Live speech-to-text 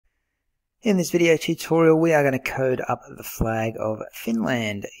In this video tutorial, we are going to code up the flag of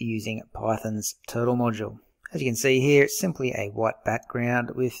Finland using Python's turtle module. As you can see here, it's simply a white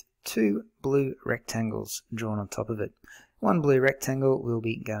background with two blue rectangles drawn on top of it. One blue rectangle will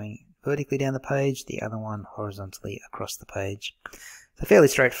be going vertically down the page, the other one horizontally across the page. It's a fairly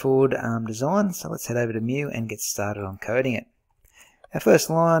straightforward design, so let's head over to Mu and get started on coding it. Our first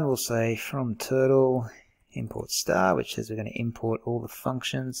line will say from turtle import star, which says we're going to import all the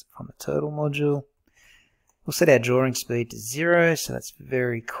functions from the turtle module. We'll set our drawing speed to 0, so that's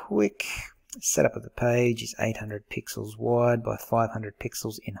very quick. Setup of the page is 800 pixels wide by 500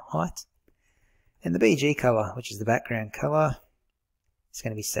 pixels in height. And the BG color, which is the background color, is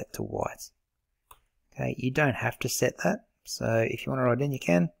going to be set to white. Okay, you don't have to set that, so if you want to write it in, you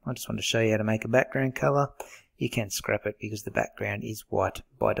can. I just want to show you how to make a background color. You can scrap it because the background is white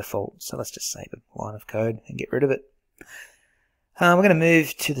by default. So let's just save a line of code and get rid of it. We're going to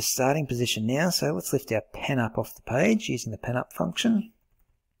move to the starting position now. So let's lift our penup off the page using the penup function.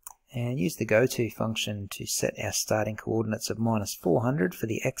 And use the goto function to set our starting coordinates of -400 for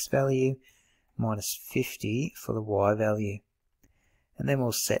the x value, -50 for the y value. And then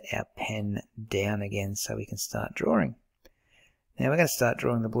we'll set our pen down again so we can start drawing. Now we're going to start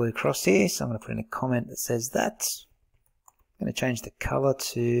drawing the blue cross here, so I'm going to put in a comment that says that. I'm going to change the color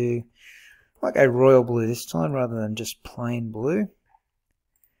to, like, a royal blue this time rather than just plain blue.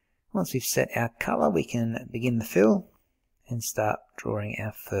 Once we've set our color, we can begin the fill and start drawing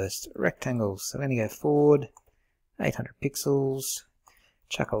our first rectangles. So we're going to go forward 800 pixels,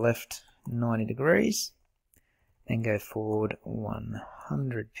 chuck a left 90 degrees, then go forward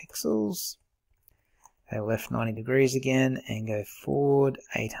 100 pixels. Go left 90 degrees again and go forward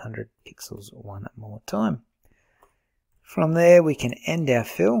 800 pixels one more time. From there we can end our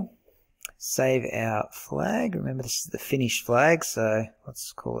fill, save our flag. Remember, this is the Finnish flag, so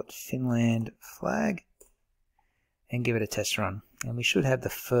let's call it Finland flag, and give it a test run. And we should have the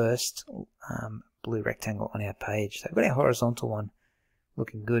first blue rectangle on our page. So we've got our horizontal one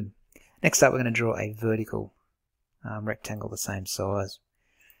looking good. Next up, we're going to draw a vertical rectangle the same size.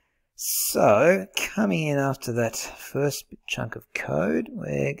 So, coming in after that first chunk of code,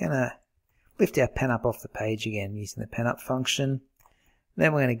 we're going to lift our penup off the page again using the penup function.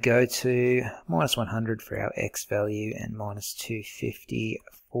 Then we're going to go to -100 for our x value and -250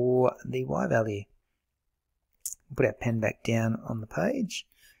 for the y value. Put our pen back down on the page.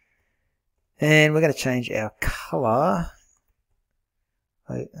 And we're going to change our color.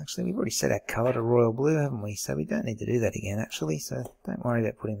 Actually, we've already set our color to royal blue, haven't we? So we don't need to do that again, actually. So don't worry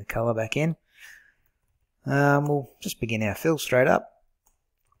about putting the color back in. We'll just begin our fill straight up.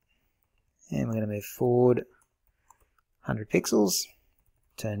 And we're going to move forward 100 pixels.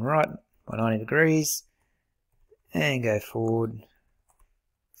 Turn right by 90 degrees. And go forward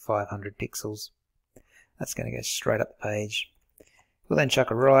 500 pixels. That's going to go straight up the page. We'll then chuck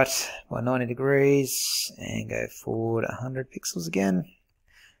a right by 90 degrees and go forward 100 pixels again.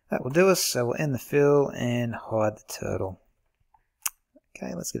 That will do us, so we'll end the fill and hide the turtle.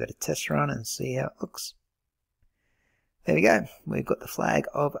 Okay, let's give that a test run and see how it looks. There we go, we've got the flag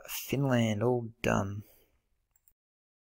of Finland all done.